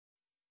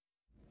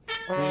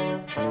I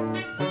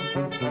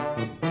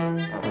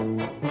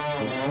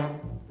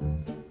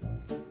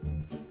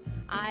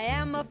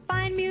am a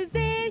fine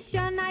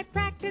musician, I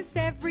practice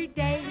every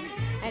day,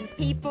 and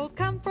people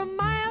come from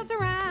miles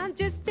around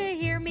just to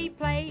hear me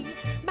play.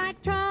 My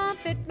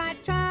trumpet,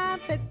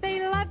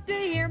 they love to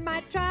hear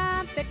my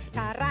trumpet.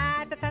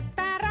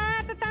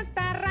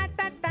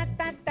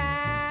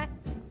 Ta-ra-ta-ta-ta-ra-ta-ta-ta-ra-ta-ta-ta-ta.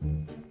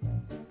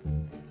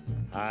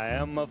 I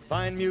am a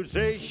fine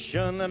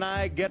musician and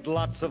I get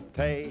lots of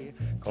pay,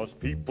 'cause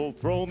people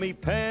throw me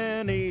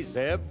pennies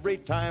every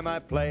time I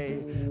play.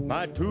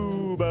 My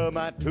tuba,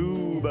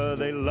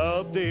 they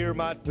love to hear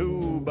my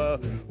tuba.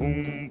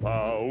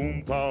 Oompa,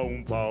 oompa,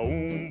 oompa,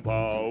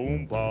 oompa,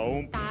 oompa,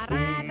 oompa,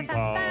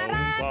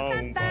 oompa, oompa,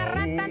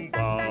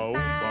 oompa,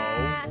 oompa.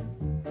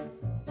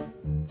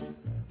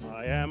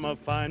 I am a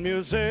fine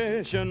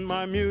musician,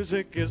 my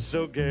music is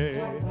so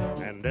gay,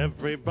 and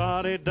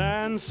everybody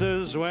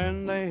dances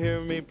when they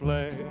hear me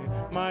play.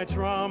 My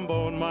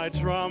trombone,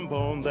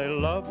 they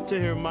love to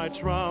hear my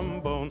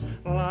trombone.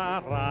 La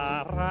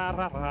ra ra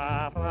ra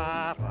ra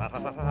ra ra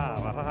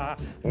ra ra.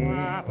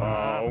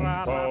 Oompa,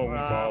 oompa,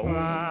 oompa,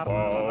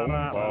 oompa,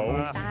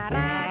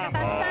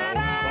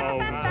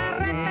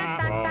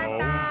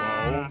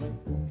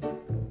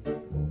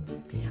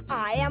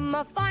 I am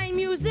a fine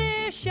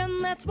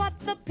musician, that's what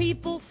the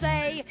people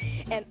say,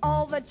 and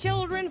all the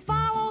children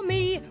follow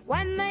me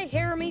when they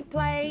hear me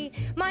play.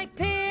 My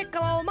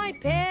piccolo,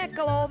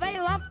 they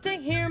love to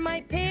hear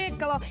my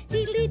piccolo.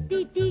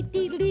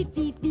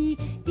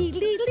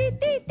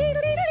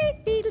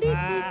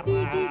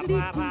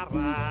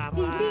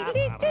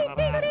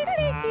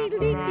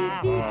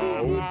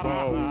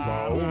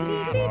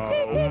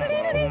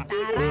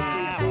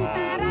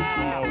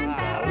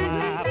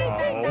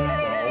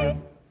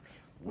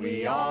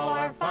 We all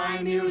are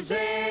fine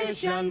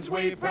musicians,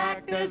 we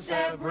practice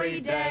every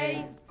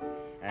day.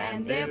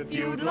 And if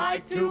you'd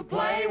like to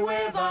play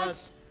with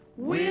us,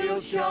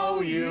 we'll show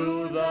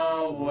you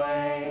the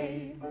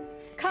way.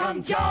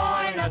 Come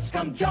join us,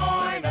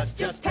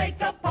 just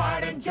take a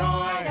part and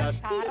join us.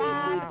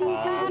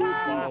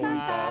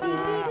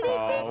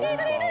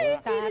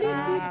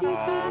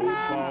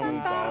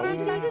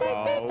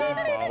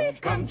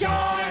 Come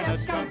join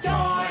us,